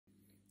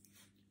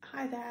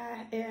Hi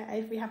there.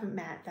 If we haven't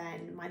met,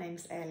 then my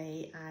name's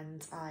Ellie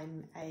and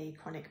I'm a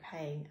chronic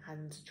pain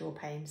and jaw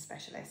pain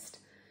specialist.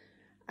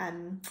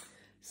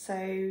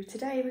 So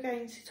today we're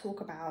going to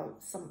talk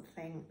about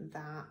something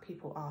that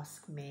people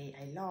ask me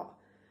a lot,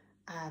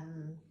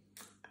 and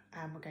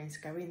we're going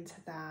to go into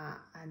that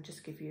and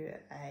just give you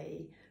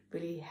a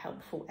really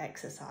helpful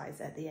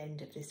exercise at the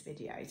end of this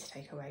video to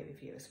take away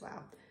with you as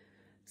well.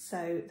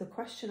 So the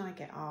question I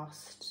get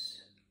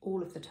asked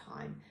all of the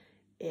time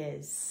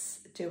is,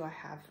 do I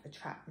have a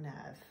trapped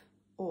nerve?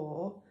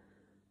 Or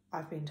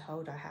I've been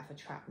told I have a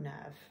trapped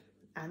nerve.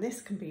 And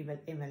this can be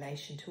in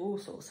relation to all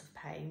sorts of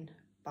pain,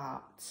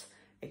 but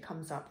it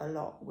comes up a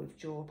lot with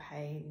jaw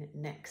pain,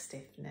 neck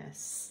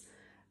stiffness,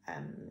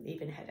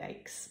 even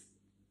headaches.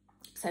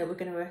 So we're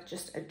going to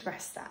just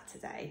address that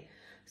today.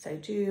 So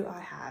do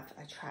I have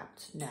a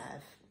trapped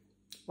nerve?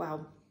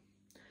 Well,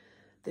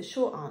 the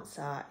short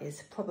answer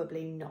is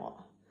probably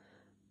not.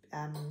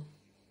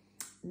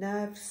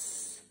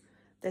 Nerves,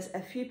 there's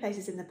a few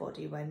places in the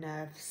body where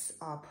nerves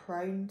are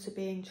prone to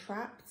being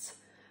trapped,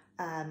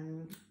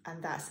 and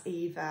that's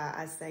either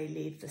as they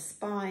leave the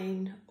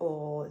spine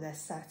or there's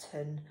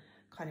certain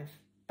kind of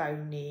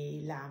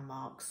bony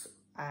landmarks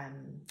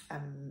and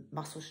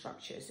muscle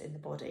structures in the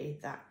body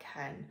that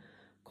can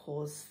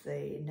cause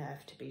the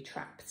nerve to be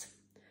trapped.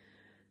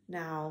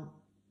 Now,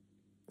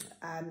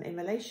 in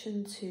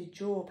relation to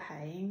jaw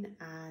pain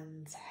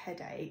and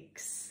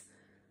headaches,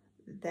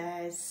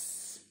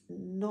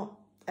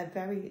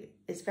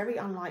 it's very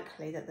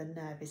unlikely that the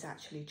nerve is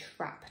actually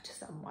trapped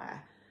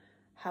somewhere.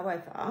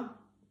 However,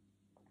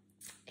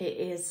 it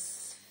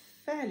is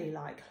fairly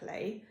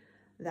likely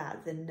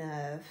that the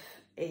nerve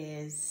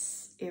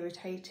is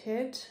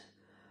irritated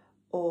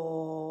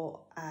or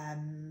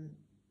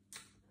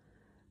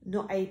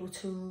not able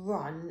to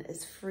run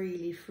as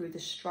freely through the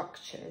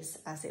structures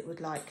as it would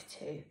like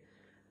to.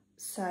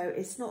 So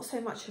it's not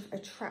so much of a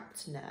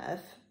trapped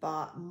nerve,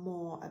 but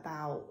more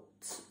about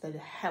the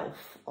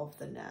health of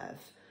the nerve,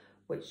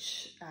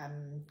 which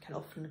can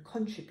often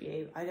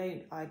contribute.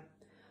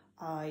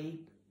 I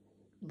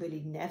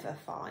really never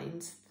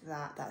find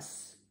that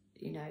that's,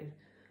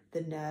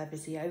 the nerve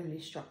is the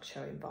only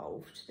structure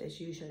involved. There's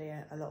usually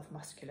a lot of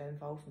muscular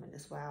involvement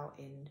as well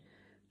in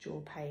jaw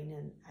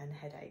pain and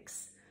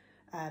headaches.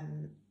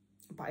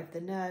 But if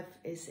the nerve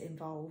is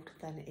involved,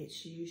 then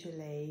it's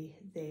usually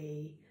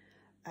the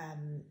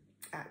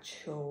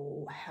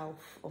actual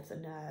health of the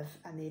nerve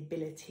and the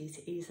ability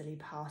to easily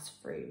pass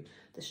through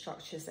the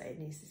structures that it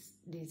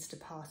needs to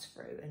pass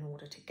through in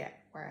order to get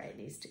where it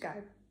needs to go.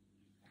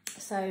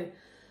 So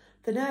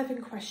the nerve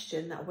in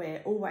question that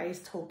we're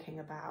always talking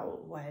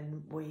about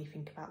when we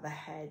think about the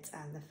head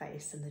and the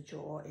face and the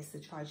jaw is the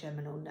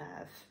trigeminal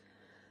nerve.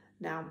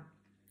 Now,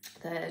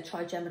 the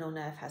trigeminal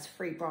nerve has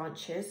 3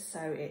 branches, so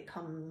it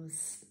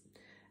comes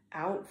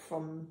out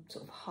from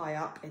sort of high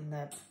up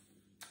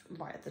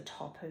right at the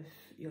top of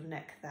your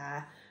neck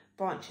there,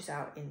 branches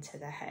out into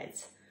the head.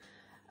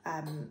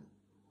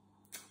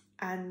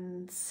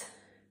 And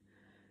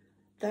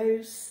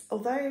those,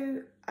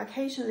 although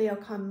occasionally I'll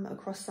come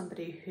across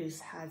somebody who's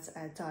had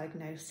a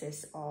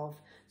diagnosis of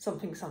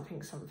something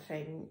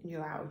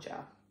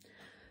neuralgia.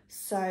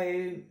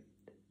 So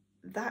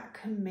that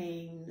can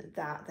mean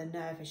that the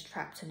nerve is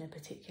trapped in a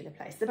particular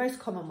place. The most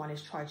common one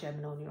is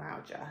trigeminal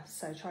neuralgia.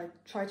 So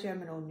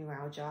trigeminal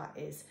neuralgia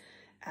is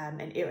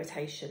an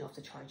irritation of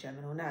the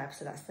trigeminal nerve.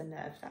 So that's the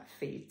nerve that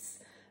feeds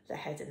the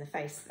head and the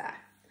face there.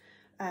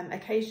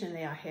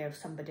 Occasionally I hear of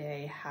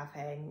somebody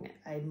having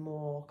a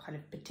more kind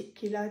of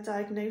particular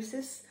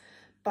diagnosis,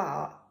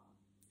 but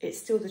it's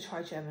still the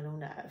trigeminal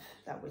nerve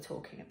that we're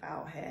talking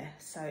about here.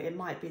 So it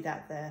might be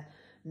that the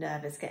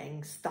nerve is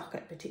getting stuck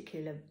at a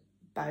particular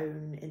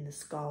bone in the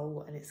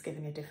skull and it's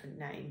giving a different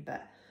name.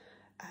 But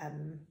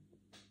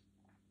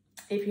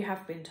if you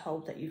have been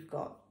told that you've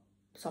got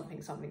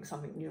something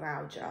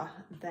neuralgia,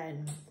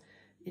 then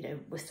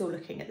we're still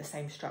looking at the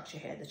same structure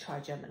here, the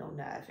trigeminal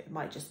nerve. It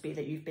might just be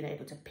that you've been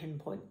able to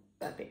pinpoint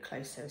a bit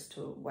closer as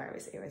to where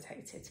it's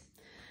irritated.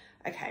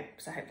 Okay,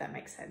 so I hope that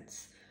makes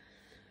sense.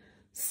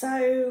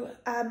 So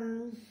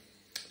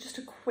just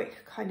a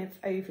quick kind of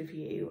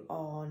overview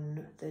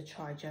on the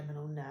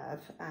trigeminal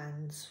nerve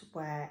and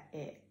where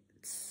it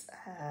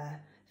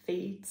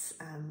feeds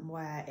and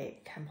where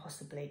it can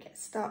possibly get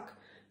stuck.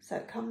 So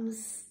it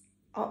comes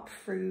up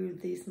through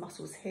these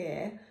muscles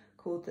here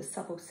called the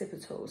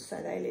suboccipitals.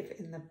 So they live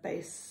in the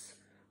base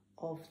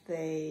of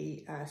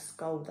the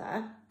skull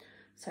there.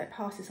 So it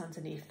passes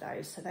underneath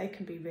those. So they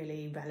can be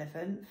really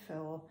relevant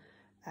for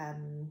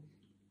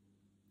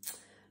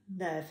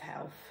nerve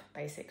health,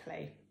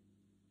 basically.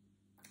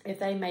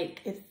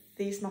 If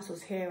these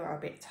muscles here are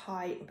a bit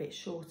tight, a bit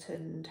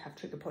shortened, have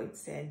trigger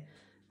points in,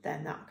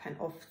 then that can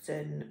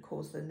often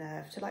cause the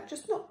nerve to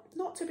just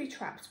not to be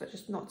trapped, but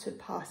just not to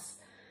pass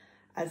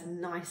as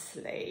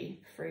nicely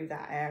through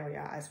that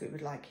area as we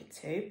would like it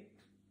to.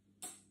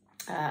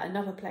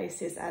 Another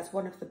place is as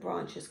one of the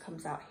branches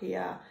comes out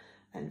here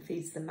and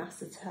feeds the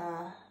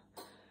masseter,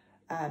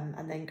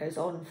 and then goes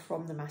on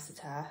from the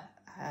masseter.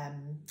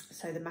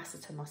 So the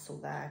masseter muscle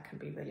there can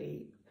be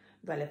really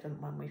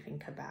relevant when we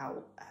think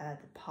about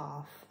the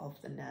path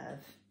of the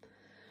nerve.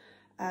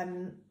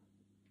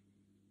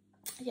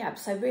 Yeah,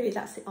 so really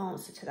that's the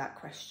answer to that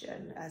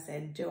question, as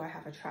in, do I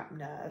have a trapped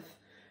nerve?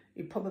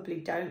 You probably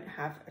don't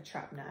have a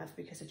trapped nerve,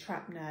 because a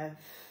trapped nerve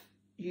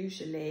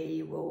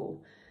usually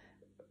will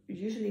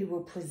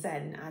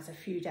present as a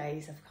few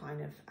days of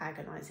kind of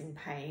agonizing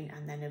pain,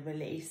 and then a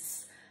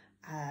release,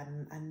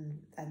 and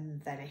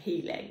then a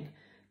healing,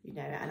 you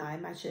know. And I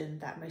imagine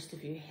that most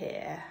of you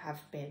here have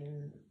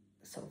been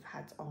sort of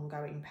had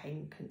ongoing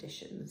pain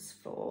conditions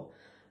for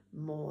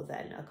more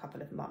than a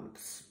couple of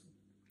months.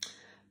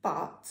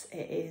 But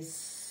it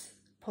is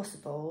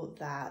possible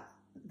that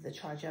the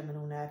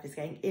trigeminal nerve is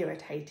getting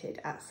irritated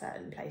at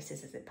certain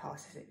places as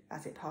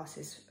it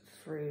passes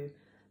through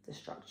the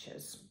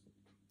structures.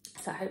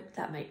 So I hope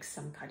that makes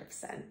some kind of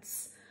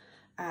sense.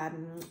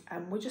 And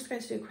we're just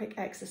going to do a quick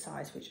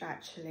exercise which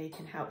actually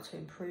can help to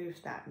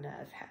improve that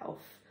nerve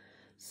health.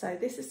 So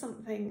this is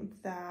something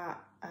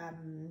that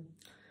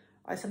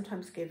I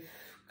sometimes give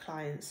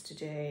clients to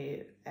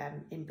do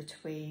in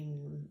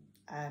between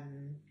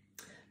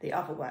the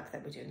other work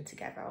that we're doing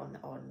together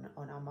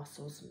on our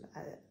muscles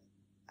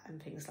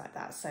and things like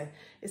that. So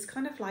it's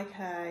kind of like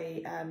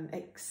a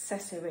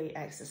accessory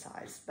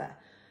exercise, but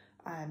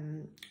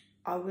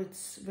I would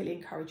really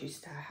encourage you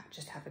to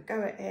just have a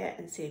go at it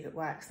and see if it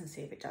works and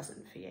see if it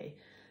doesn't for you.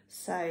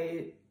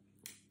 So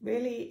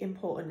really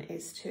important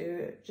is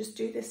to just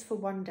do this for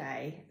one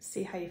day,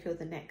 see how you feel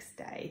the next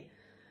day.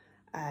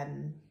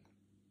 And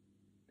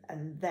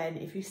then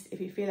if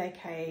you feel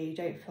okay, you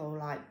don't feel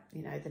like,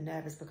 you know, the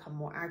nerve has become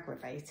more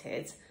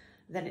aggravated,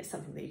 then it's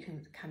something that you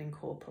can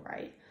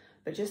incorporate.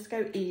 But just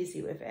go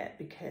easy with it,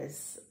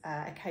 because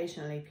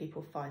occasionally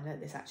people find that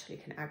this actually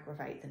can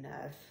aggravate the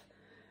nerve.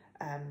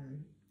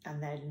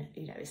 And then,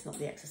 you know, it's not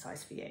the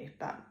exercise for you.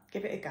 But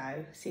give it a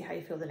go, see how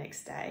you feel the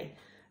next day.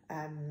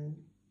 And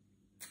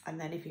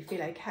then if you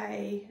feel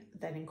okay,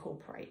 then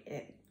incorporate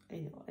it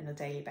in a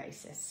daily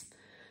basis.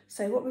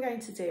 So what we're going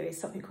to do is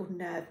something called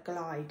nerve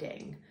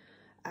gliding.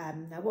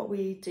 Now what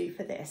we do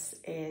for this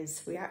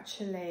is we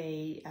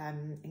actually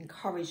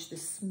encourage the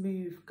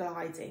smooth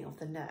gliding of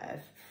the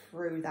nerve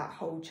through that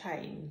whole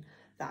chain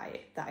that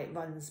it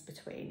runs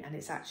between, and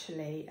it's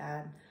actually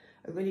a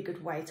really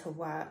good way to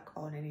work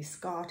on any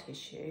scar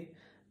tissue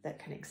that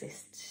can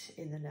exist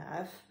in the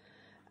nerve,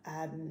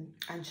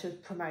 and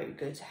should promote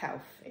good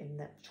health in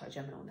the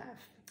trigeminal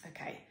nerve.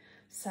 Okay,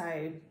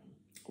 so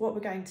what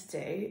we're going to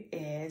do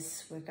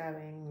is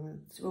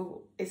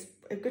it's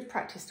a good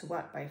practice to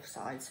work both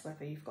sides,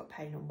 whether you've got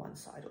pain on one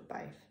side or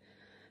both.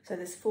 So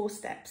there's 4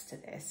 steps to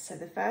this. So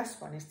the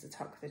first one is to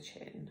tuck the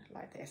chin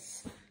like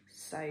this.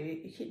 So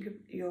you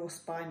keep your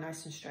spine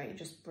nice and straight and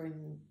just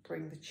bring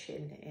the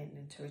chin in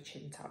into a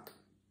chin tuck.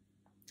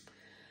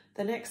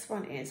 The next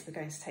one is we're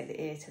going to take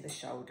the ear to the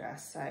shoulder.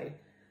 So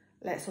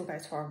let's all go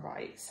to our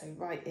right. So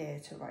right ear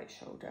to right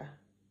shoulder.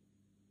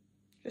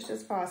 Just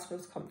as far as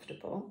feels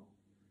comfortable.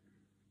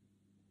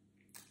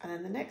 And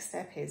then the next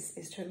step is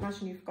to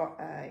imagine you've got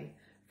a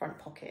front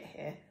pocket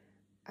here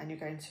and you're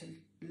going to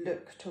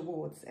look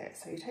towards it.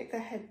 So you take the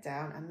head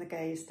down and the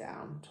gaze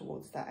down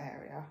towards that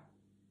area.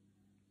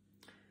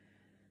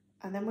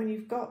 And then when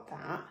you've got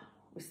that,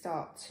 we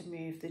start to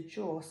move the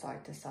jaw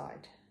side to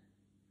side.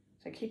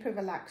 So keep a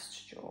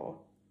relaxed jaw.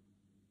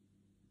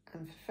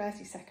 And for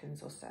 30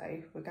 seconds or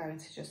so, we're going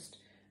to just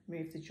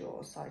move the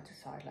jaw side to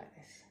side like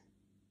this.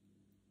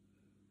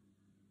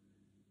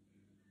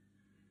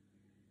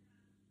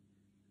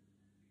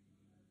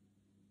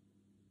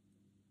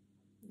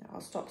 I'll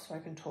stop so I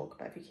can talk,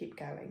 but if you keep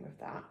going with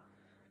that,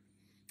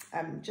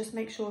 just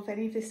make sure if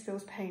any of this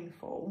feels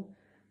painful,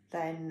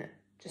 then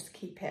just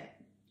keep it,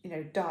 you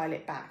know, dial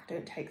it back.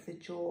 Don't take the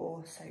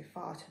jaw so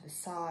far to the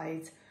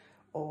side,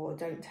 or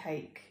don't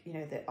take, you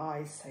know, the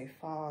eyes so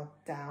far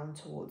down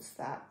towards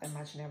that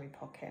imaginary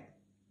pocket.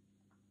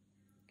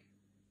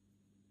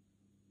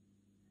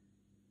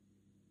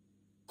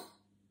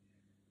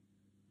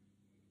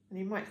 And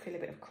you might feel a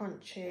bit of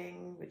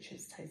crunching, which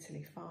is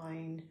totally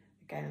fine.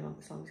 Again,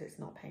 as long as it's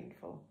not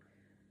painful.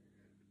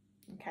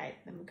 Okay,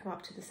 then we come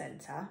up to the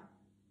centre,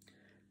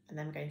 and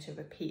then we're going to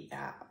repeat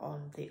that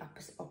on the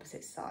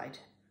opposite side.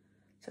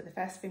 So the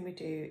first thing we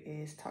do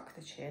is tuck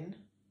the chin.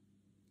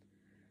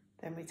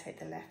 Then we take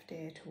the left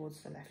ear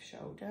towards the left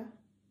shoulder,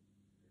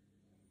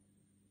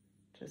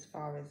 to as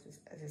far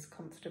as is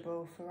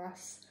comfortable for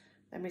us.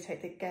 Then we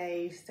take the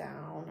gaze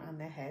down and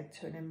the head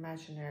to an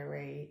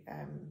imaginary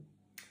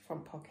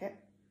front pocket.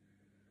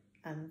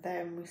 And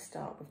then we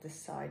start with the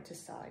side to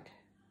side.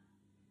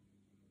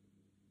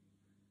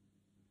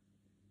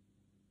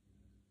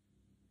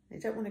 You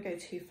don't want to go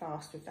too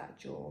fast with that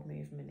jaw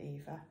movement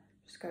either.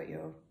 Just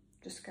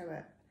go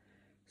at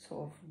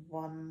sort of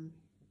 1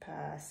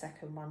 per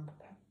second,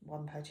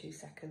 one per 2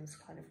 seconds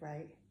kind of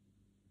rate.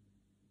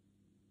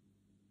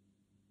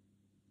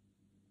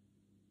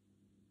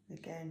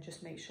 Again,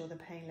 just make sure the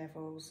pain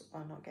levels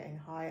are not getting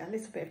high. A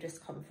little bit of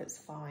discomfort's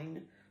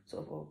fine,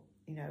 sort of,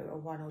 you know, a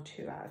 1 or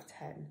 2 out of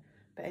 10.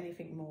 But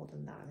anything more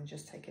than that, then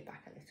just take it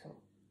back a little.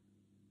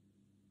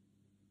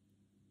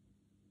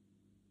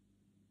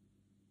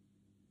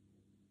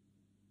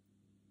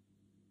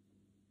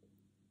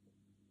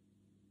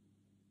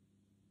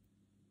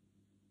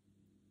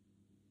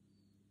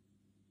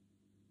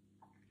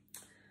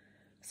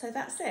 So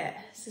that's it.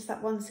 It's just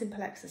that one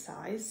simple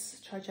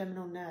exercise,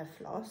 trigeminal nerve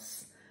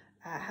floss.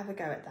 Have a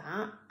go at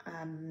that.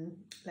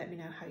 Let me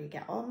know how you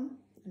get on.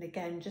 And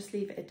again, just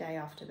leave it a day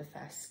after the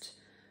first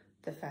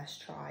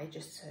try,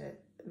 just to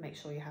make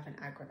sure you haven't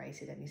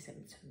aggravated any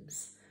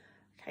symptoms.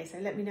 Okay, so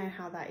let me know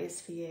how that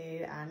is for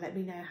you, and let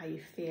me know how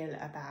you feel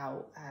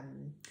about,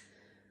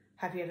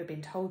 have you ever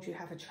been told you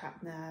have a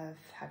trapped nerve?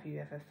 Have you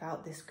ever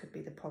felt this could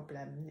be the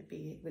problem? It'd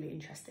be really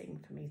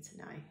interesting for me to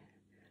know.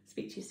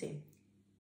 Speak to you soon.